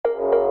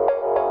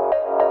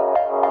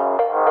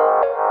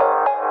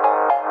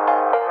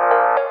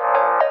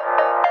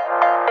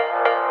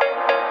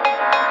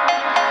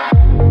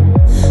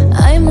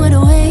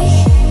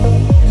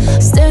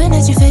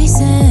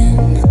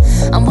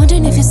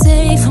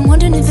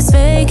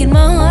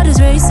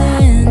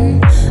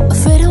racing,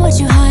 afraid of what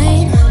you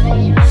hide,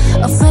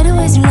 afraid of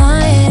ways you're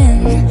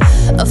lying,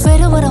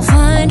 afraid of what I'll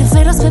find,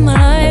 afraid I'll spend my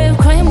life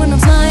crying when I'm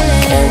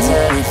smiling. Can't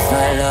tell if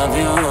I love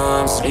you or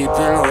I'm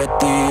sleeping with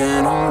the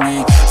enemy.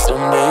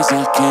 Some days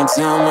I can't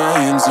tell my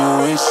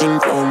intuition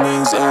from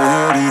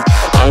anxiety.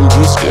 I'm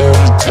too scared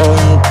to tell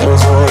you,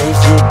 cause what if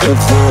you're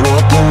different, I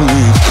can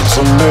leave.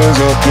 Some days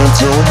I can't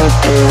tell my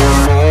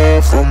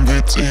paranoia from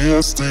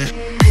Ptsd.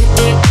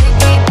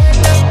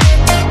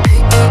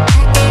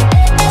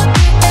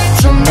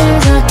 Some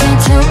days I can't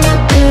tell my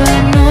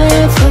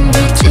paranoia from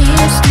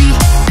Ptsd.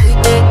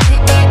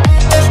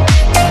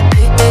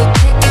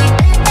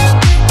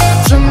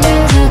 Some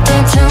days I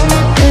can't tell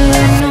my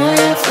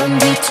paranoia from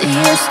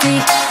Ptsd.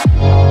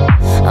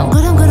 I'm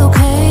good,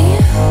 okay.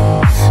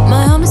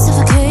 My arm is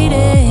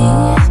suffocating.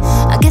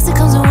 I guess it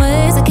comes in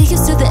waves. I get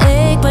used to the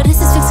ache, but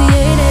it's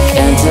asphyxiating.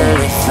 Can't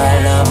tell if I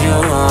love you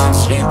or I'm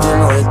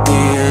sleeping with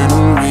the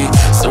enemy.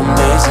 Some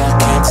days I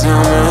can't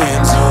tell my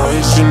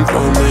intuition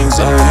from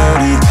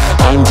anxiety.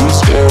 I'm too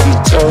scared to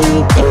tell you,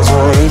 cause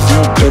what if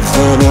you're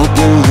different, I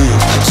can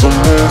leave. Some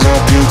days I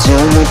can't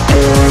tell my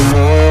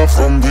paranoia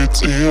from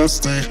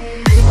Ptsd.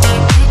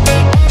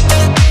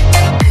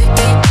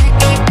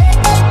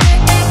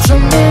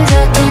 Some days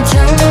I can't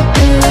tell my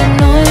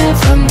paranoia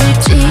from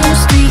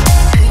Ptsd.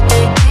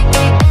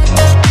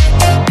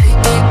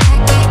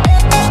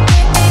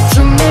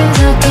 Some days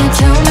I can't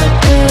tell my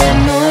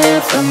paranoia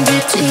from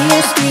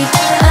Ptsd.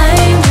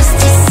 I'm just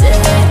a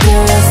sad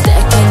girl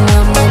stacking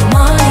up my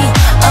money.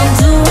 I'm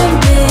doing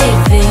big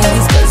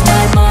things cause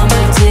my mama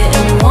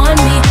didn't want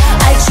me.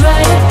 I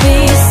try to be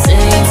a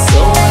saint so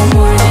I'm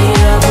worthy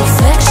of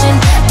affection,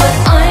 but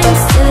I'm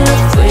still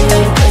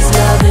afraid cause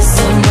love is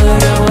a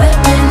murder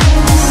weapon.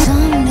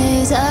 Some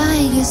days I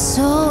get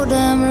so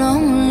damn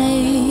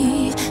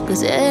lonely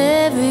cause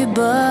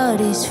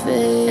everybody's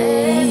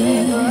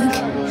fake.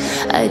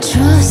 I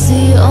trust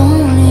the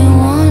only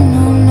one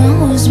who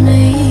knows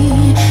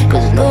me,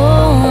 cause no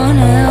one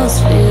else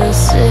feels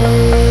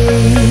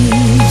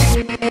safe.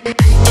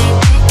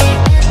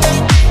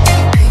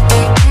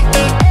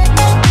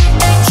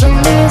 Some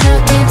days I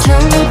can't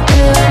tell my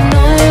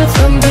paranoia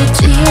from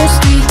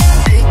Ptsd.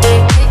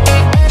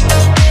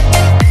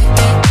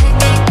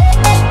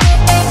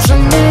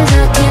 Some days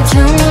I can't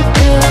tell my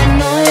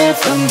paranoia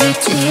from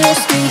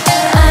Ptsd.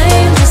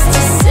 I'm just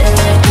a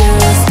sad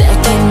girl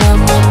stacking up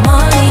my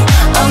money.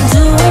 I'm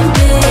doing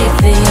big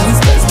things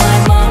cause my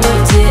mama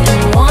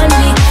didn't want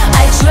me.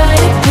 I try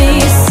to be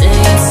a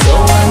saint so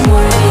I'm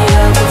worthy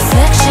of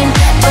affection,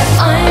 but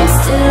I'm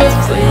still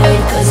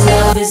afraid cause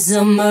love is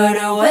a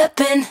murder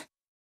weapon.